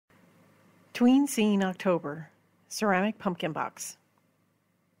Tween Scene October, Ceramic Pumpkin Box.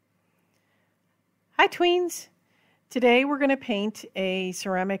 Hi Tweens! Today we're going to paint a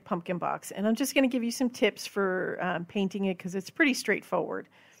ceramic pumpkin box, and I'm just going to give you some tips for painting it because it's pretty straightforward.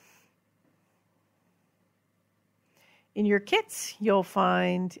 In your kits, you'll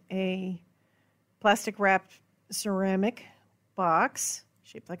find a plastic wrapped ceramic box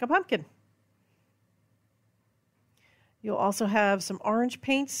shaped like a pumpkin. You'll also have some orange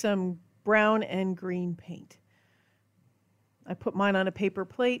paint, some brown and green paint. I put mine on a paper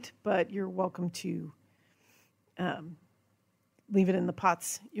plate, but you're welcome to leave it in the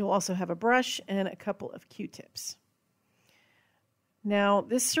pots. You'll also have a brush and a couple of Q-tips. Now,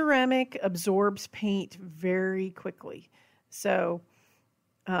 this ceramic absorbs paint very quickly, so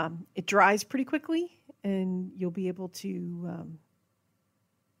it dries pretty quickly, and you'll be able to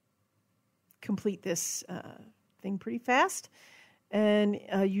complete this thing pretty fast. And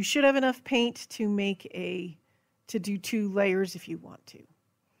you should have enough paint to do 2 layers if you want to.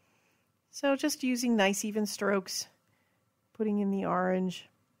 So just using nice even strokes, putting in the orange.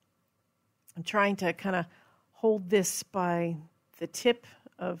 I'm trying to kind of hold this by the tip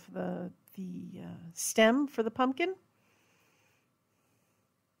of the stem for the pumpkin.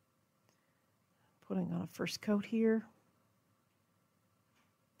 Putting on a first coat here.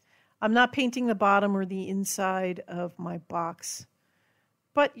 I'm not painting the bottom or the inside of my box,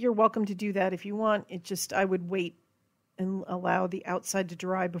 but you're welcome to do that if you want. I would wait and allow the outside to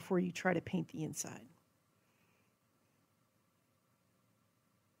dry before you try to paint the inside.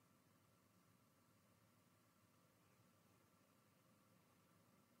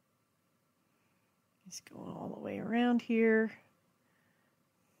 Just going all the way around here.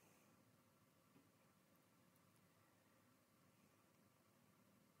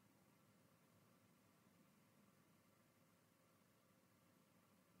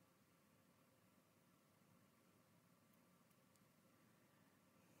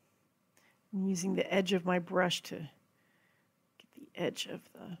 I'm using the edge of my brush to get the edge of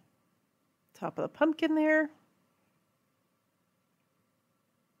the top of the pumpkin there.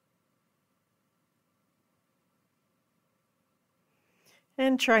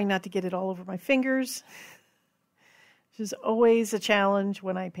 And trying not to get it all over my fingers, which is always a challenge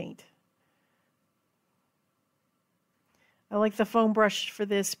when I paint. I like the foam brush for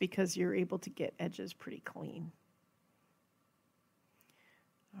this because you're able to get edges pretty clean.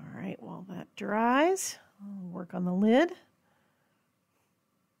 All right, while that dries, I'll work on the lid.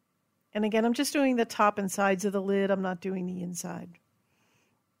 And again, I'm just doing the top and sides of the lid. I'm not doing the inside.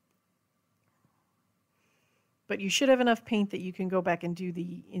 But you should have enough paint that you can go back and do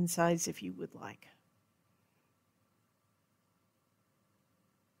the insides if you would like.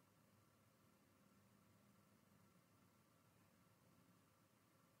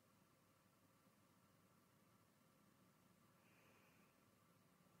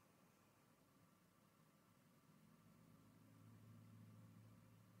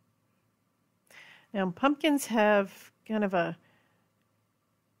 Now, pumpkins have kind of a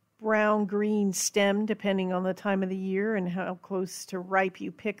brown-green stem depending on the time of the year and how close to ripe you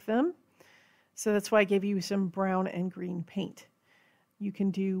pick them. So that's why I gave you some brown and green paint. You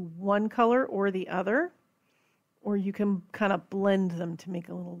can do one color or the other, or you can kind of blend them to make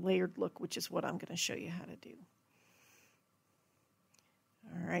a little layered look, which is what I'm going to show you how to do.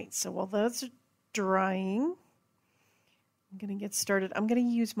 All right, so while those are drying, I'm going to get started. I'm going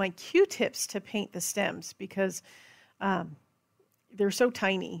to use my Q-tips to paint the stems because they're so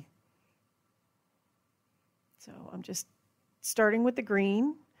tiny. So I'm just starting with the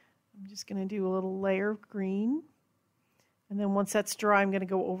green. I'm just going to do a little layer of green. And then once that's dry, I'm going to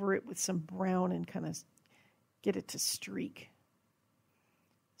go over it with some brown and kind of get it to streak.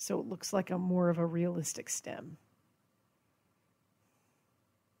 So it looks like more of a realistic stem.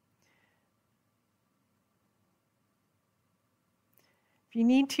 If you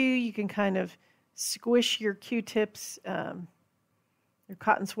need to, you can kind of squish your Q-tips, your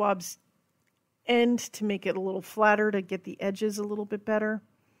cotton swabs end to make it a little flatter to get the edges a little bit better.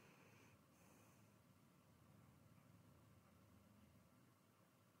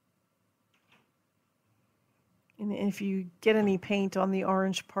 And if you get any paint on the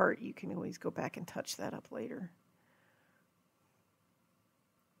orange part, you can always go back and touch that up later.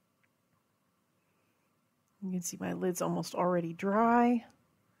 You can see my lid's almost already dry.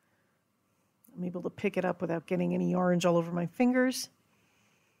 I'm able to pick it up without getting any orange all over my fingers.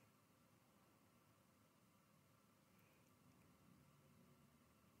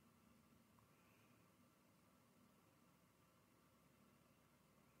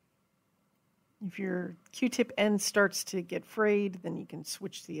 If your Q-tip end starts to get frayed, then you can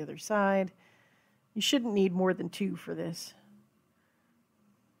switch to the other side. You shouldn't need more than 2 for this.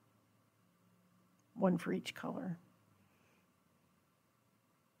 1 for each color.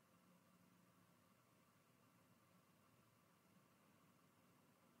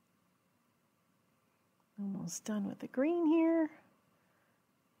 Almost done with the green here.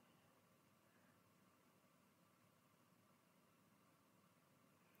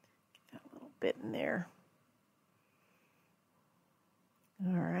 Get that little bit in there.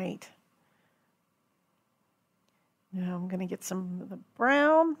 All right. Now I'm going to get some of the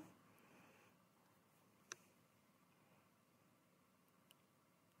brown.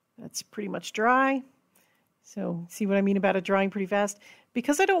 That's pretty much dry. So see what I mean about it drying pretty fast?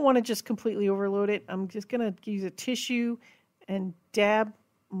 Because I don't want to just completely overload it, I'm just going to use a tissue and dab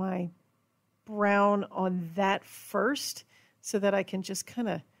my brown on that first so that I can just kind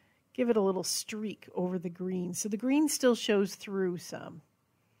of give it a little streak over the green. So the green still shows through some.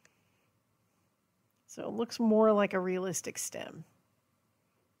 So it looks more like a realistic stem.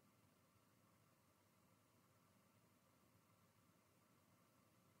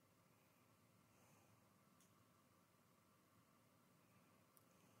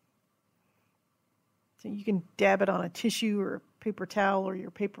 So you can dab it on a tissue or a paper towel or your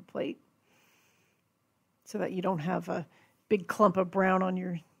paper plate so that you don't have a big clump of brown on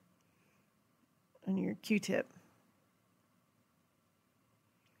your Q-tip.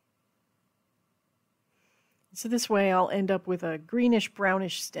 So this way I'll end up with a greenish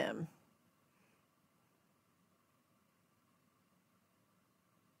brownish stem.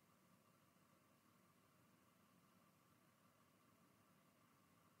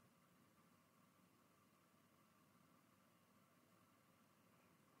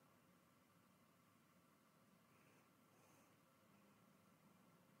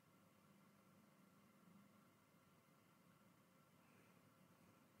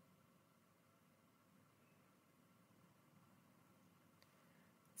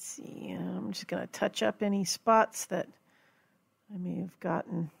 See, I'm just going to touch up any spots that I may have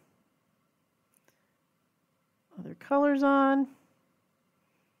gotten other colors on.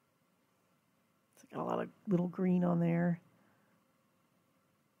 It's got a lot of little green on there.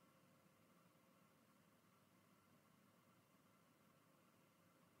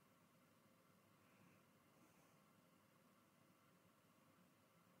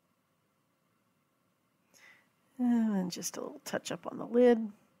 And then just a little touch up on the lid.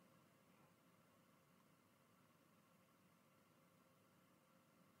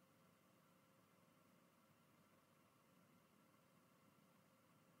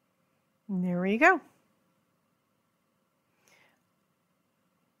 And there we go.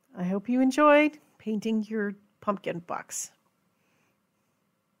 I hope you enjoyed painting your pumpkin box.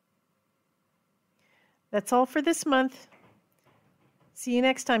 That's all for this month. See you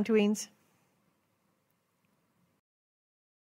next time, Tweens.